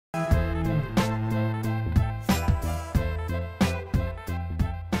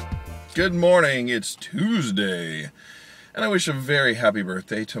Good morning, it's Tuesday, and I wish a very happy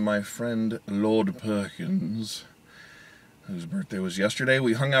birthday to my friend Lord Perkins, whose birthday was yesterday.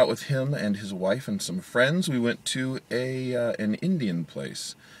 We hung out with him and his wife and some friends. We went to an Indian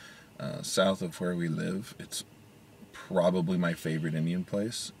place south of where we live. It's probably my favorite Indian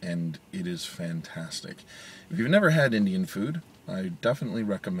place, and it is fantastic. If you've never had Indian food, I definitely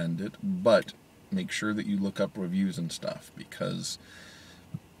recommend it, but make sure that you look up reviews and stuff, because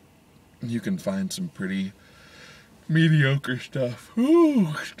you can find some pretty mediocre stuff. Ooh,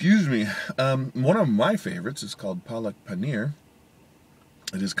 excuse me. One of my favorites is called palak paneer.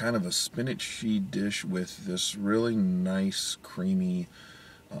 It is kind of a spinachy dish with this really nice, creamy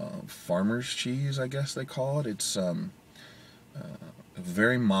farmer's cheese, I guess they call it. It's a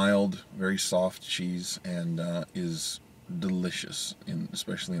very mild, very soft cheese, and is delicious,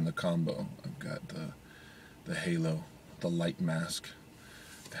 especially in the combo. I've got the halo, the light mask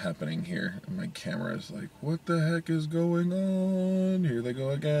happening here, and my camera is like, what the heck is going on? Here they go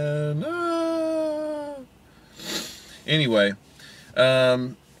again. Ah! Anyway,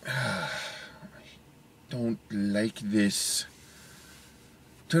 I don't like this.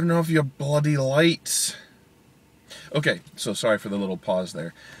 Turn off your bloody lights. Okay, so sorry for the little pause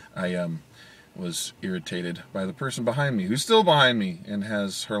there. I was irritated by the person behind me, who's still behind me and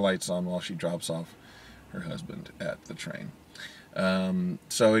has her lights on while she drops off her husband at the train.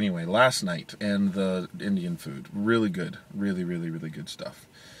 So anyway, last night, and the Indian food, really good, really good stuff.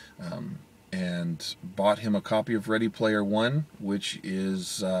 And bought him a copy of Ready Player One, which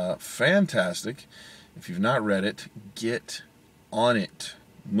is fantastic. If you've not read it, get on it.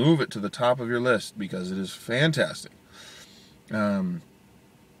 Move it to the top of your list, because it is fantastic. And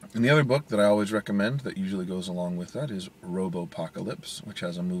the other book that I always recommend that usually goes along with that is Robopocalypse, which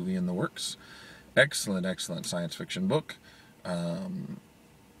has a movie in the works. Excellent science fiction book.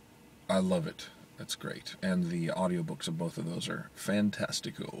 I love it. That's great. And the audiobooks of both of those are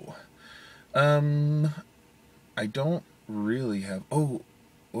fantastico. I don't really have...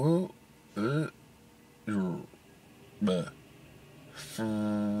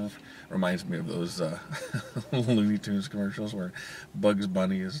 reminds me of those Looney Tunes commercials where Bugs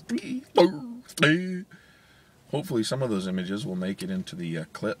Bunny is... Hopefully some of those images will make it into the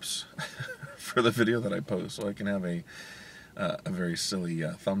clips for the video that I post, so I can have a very silly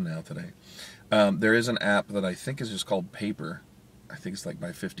thumbnail today. There is an app that I think is just called Paper. I think it's like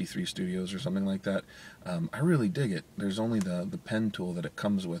by 53 Studios or something like that. I really dig it. There's only the pen tool that it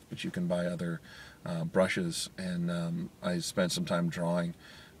comes with, but you can buy other brushes, and I spent some time drawing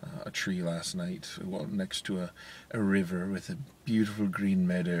a tree last night next to a river with a beautiful green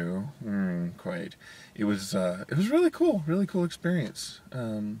meadow. Quite. It was really cool experience.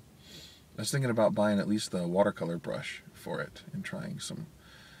 I was thinking about buying at least the watercolor brush for it and trying some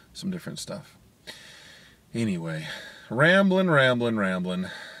different stuff. Anyway, rambling,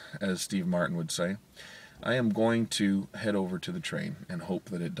 as Steve Martin would say. I am going to head over to the train and hope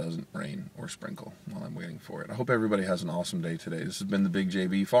that it doesn't rain or sprinkle while I'm waiting for it. I hope everybody has an awesome day today. This has been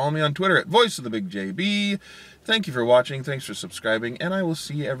TheBigJB. Follow me on Twitter at VoiceOfTheBigJB. Thank you for watching. Thanks for subscribing. And I will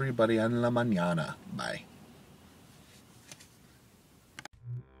see everybody en la mañana. Bye.